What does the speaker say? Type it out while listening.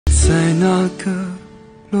在那个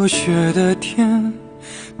落雪的天，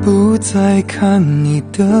不再看你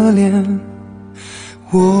的脸，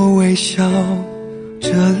我微笑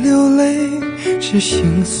着流泪，是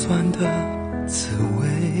心酸的滋味，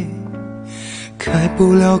开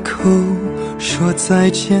不了口说再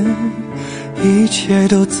见，一切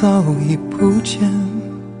都早已不见，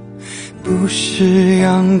不是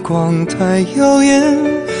阳光太耀眼，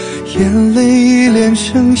眼泪已连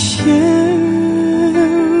成线。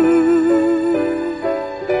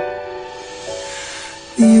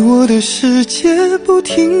你我的世界不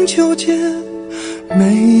停纠结，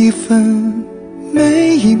每一分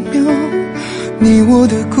每一秒，你我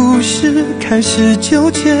的故事开始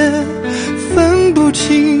纠结，分不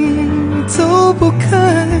清走不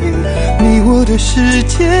开，你我的世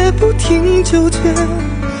界不停纠结，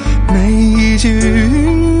每一句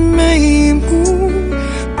每一幕，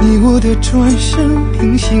你我的转身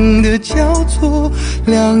平行的交错，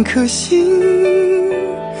两颗心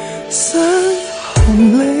三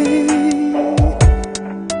行泪。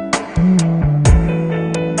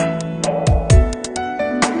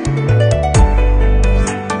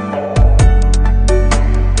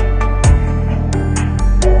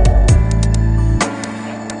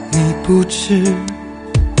你不知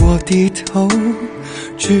我低头，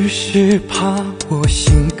只是怕我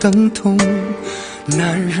心更痛，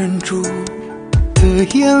难忍住的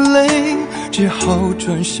眼泪，只好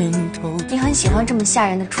转身头。你很喜欢这么吓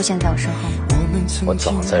人的出现在我身后吗？我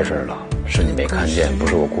早在这儿了，是你没看见，不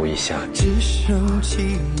是我故意吓你。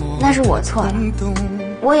那是我错了，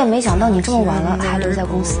我也没想到你这么晚了还留在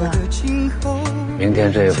公司啊。明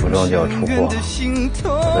天这个服装就要出货了，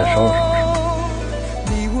我再收拾收拾。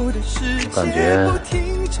我感觉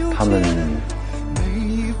他们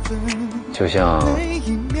就像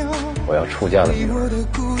我要出嫁的女儿。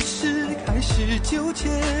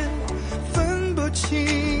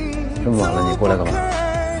这么晚了，你过来干嘛？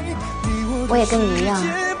我也跟你一样，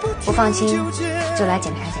不放心就来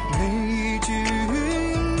检查检查。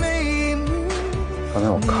刚才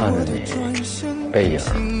我看着你背影，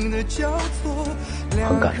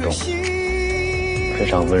很感动，非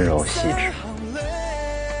常温柔细致，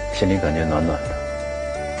心里感觉暖暖的。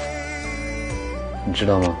你知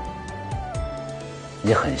道吗？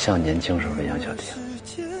你很像年轻时候的杨小婷。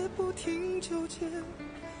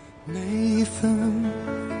每一分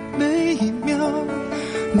每一秒，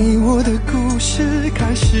你我的故事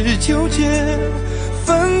开始纠结，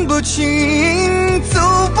分不清走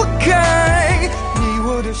不开，你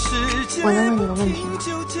我的世界。我能问你个问题吗？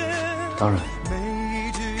当然。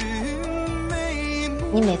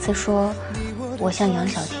你每次说我像杨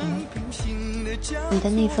小婷，你的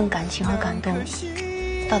那份感情和感动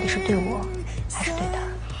到底是对我还是对他？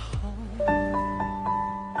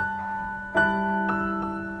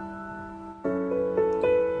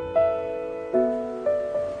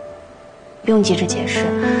不用急着解释，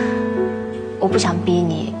我不想逼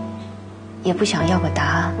你，也不想要个答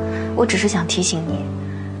案，我只是想提醒你，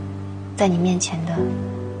在你面前的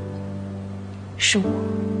是我。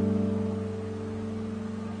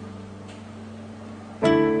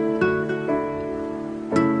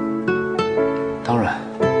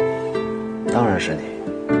当然是你，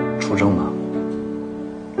出征嘛，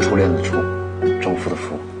初恋的初，征服的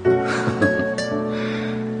服。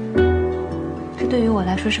这对于我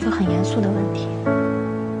来说是个很严肃的问题。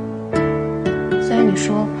虽然你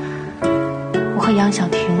说我和杨小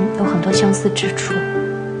婷有很多相似之处，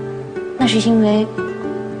那是因为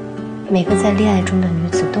每个在恋爱中的女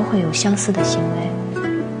子都会有相似的行为，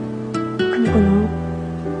可你不能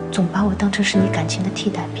总把我当成是你感情的替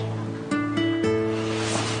代品。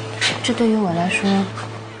这对于我来说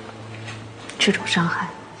是种伤害。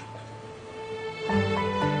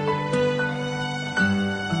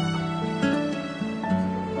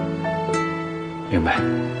明白，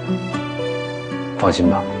放心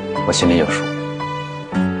吧，我心里有数。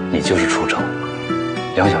你就是初征，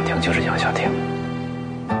杨小婷就是杨小婷。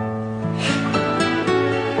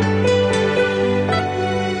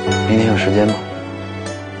明天有时间吗？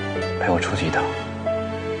陪我出去一趟。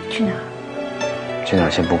去哪儿？去哪儿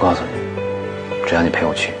先不告诉你，只要你陪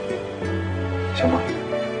我去，行吗？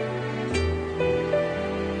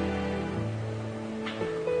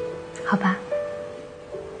好吧。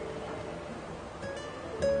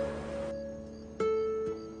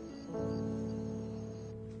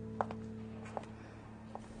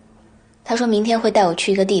他说明天会带我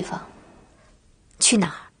去一个地方。去哪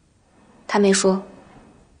儿？他没说。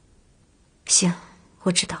行，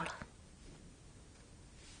我知道了。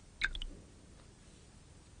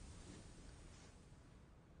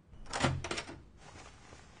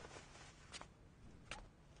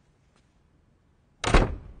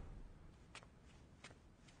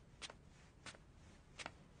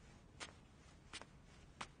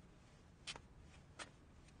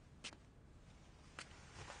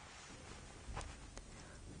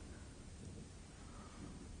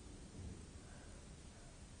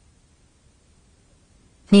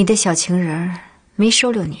你的小情人没收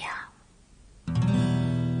留你啊？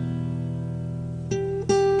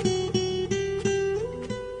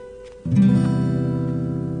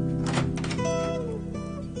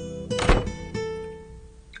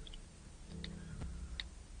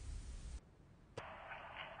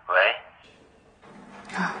喂，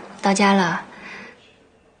到家了。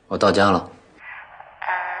我到家了。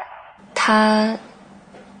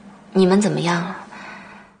你们怎么样？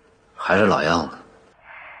还是老样子。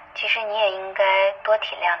其实你也应该多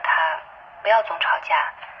体谅他，不要总吵架，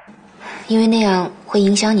因为那样会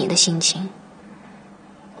影响你的心情。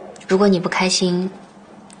如果你不开心，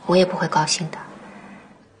我也不会高兴的。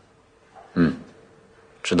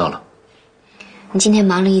知道了。你今天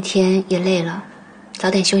忙了一天也累了，早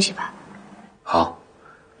点休息吧。好，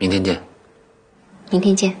明天见。明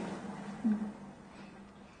天见。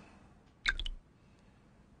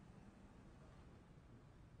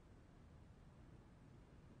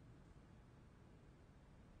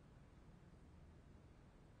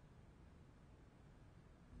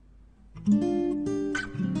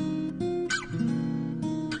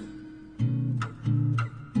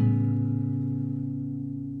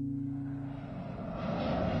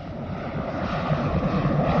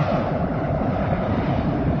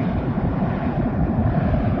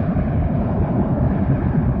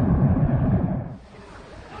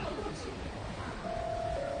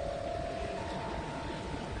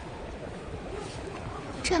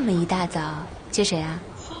这么一大早接谁啊？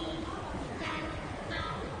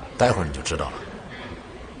待会儿你就知道了。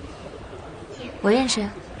我认识。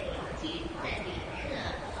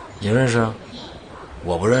你认识？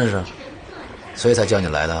我不认识，所以才叫你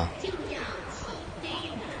来的。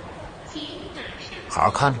好好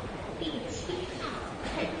看着。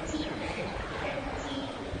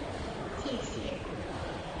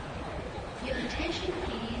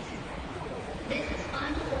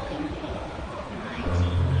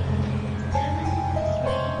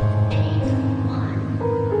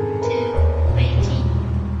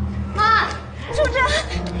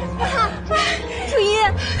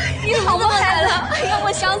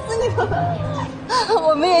想死你了，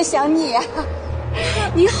我们也想你呀。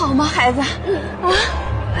你好吗，孩子？啊！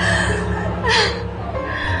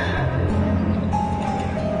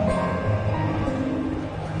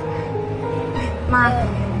妈，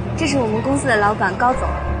这是我们公司的老板高总。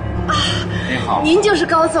啊，你好。您就是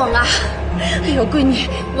高总啊！哎呦，闺女，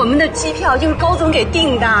我们的机票就是高总给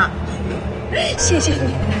订的，谢谢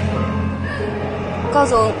你。高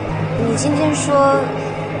总，你今天说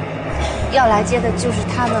要来接的就是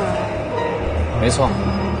他们了？没错。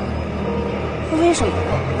为什么？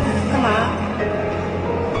干嘛？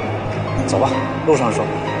走吧，路上说。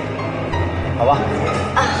好吧。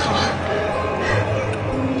啊，好。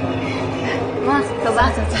妈，走吧，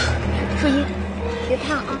走。初一，别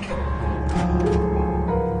烫啊。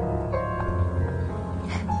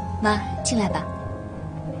妈，进来吧。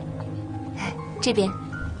这边。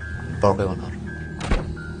包给我拿着。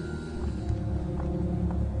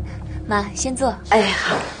妈，先坐。哎，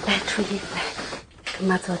好，来，初一，来，跟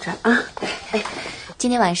妈坐这儿啊。哎，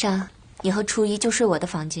今天晚上你和初一就睡我的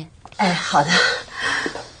房间。哎，好的。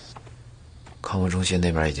康复中心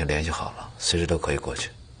那边已经联系好了，随时都可以过去。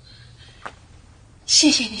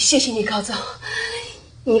谢谢你，谢谢你，高总，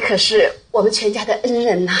你可是我们全家的恩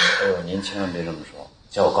人呐。哎呦，您千万别这么说，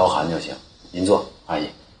叫我高寒就行。您坐，阿姨。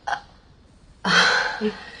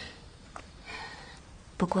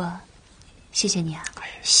不过，谢谢你啊。哎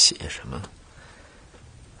呀，谢什么？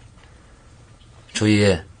初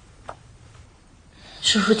一。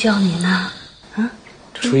师傅叫你呢。啊，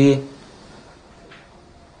初一。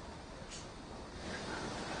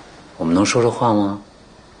我们能说说话吗？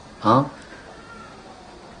啊？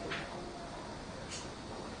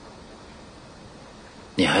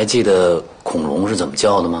你还记得恐龙是怎么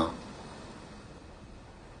叫的吗？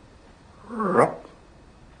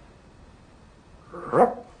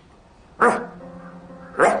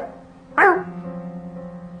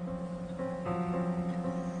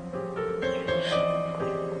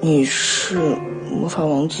你是魔法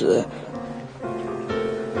王子？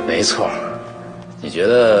没错。你觉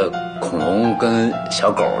得恐龙跟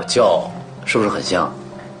小狗叫是不是很像？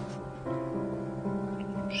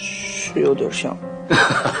是有点像。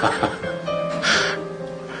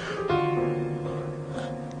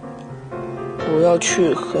我要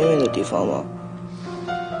去很远的地方吗？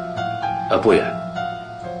不远，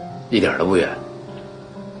一点都不远。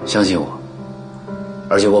相信我，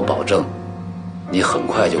而且我保证，你很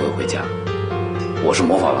快就会回家。我是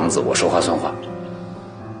魔法王子，我说话算话。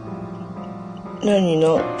那你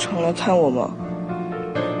能常来看我吗？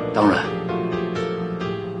当然。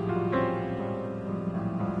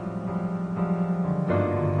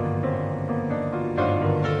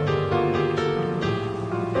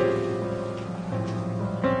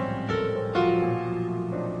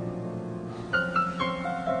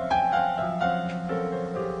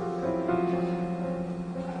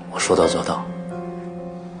说到做到。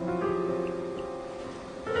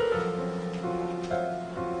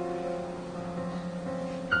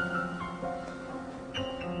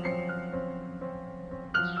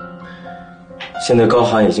现在高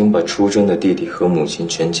寒已经把出征的弟弟和母亲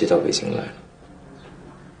全接到北京来了，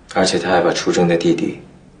而且他还把出征的弟弟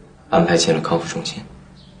安排进了康复中心。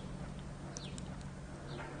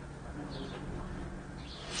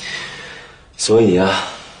所以啊，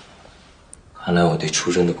看来我对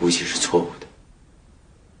出征的估计是错误的。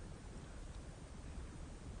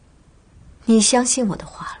你相信我的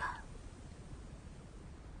话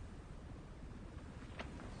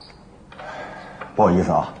了？不好意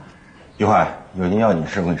思啊，一会儿有件要紧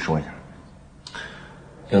事跟你说一下。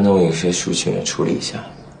让那我有些事情要处理一下，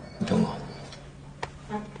你等我。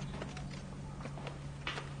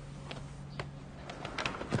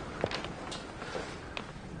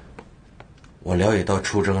我了解到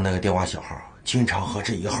出征那个电话小号经常和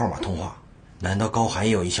这一个号码通话，难道高寒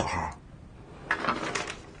也有一小号？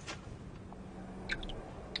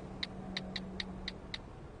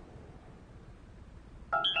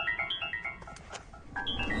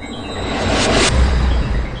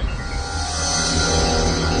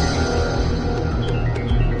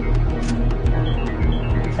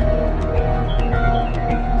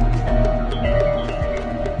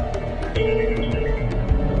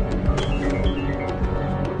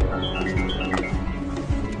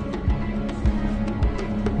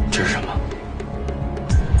这是什么？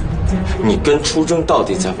你跟出征到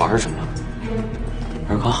底在玩什么？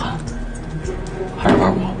玩高寒，还是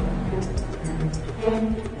玩我？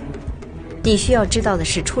你需要知道的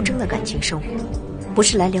是出征的感情生活，不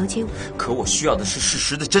是来了解我。可我需要的是事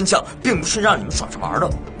实的真相，并不是让你们耍着玩的。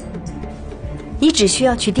你只需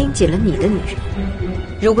要去盯紧了你的女人，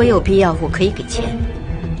如果有必要，我可以给钱。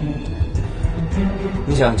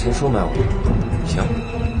你想用钱收买我？行，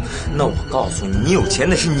那我告诉你，你有钱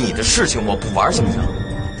那是你的事情，我不玩行不行？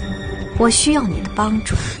我需要你的帮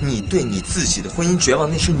助。你对你自己的婚姻绝望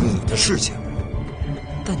那是你的事情，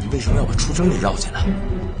但你为什么要把出征给绕进来？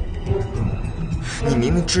你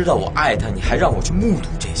明明知道我爱他，你还让我去目睹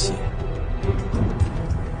这些，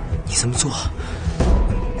你这么做，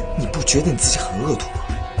你不觉得你自己很恶毒吗？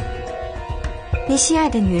你心爱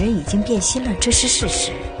的女人已经变心了，这是事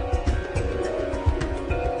实。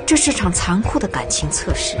这是场残酷的感情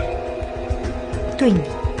测试，对你，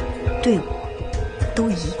对我，都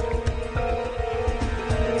一样。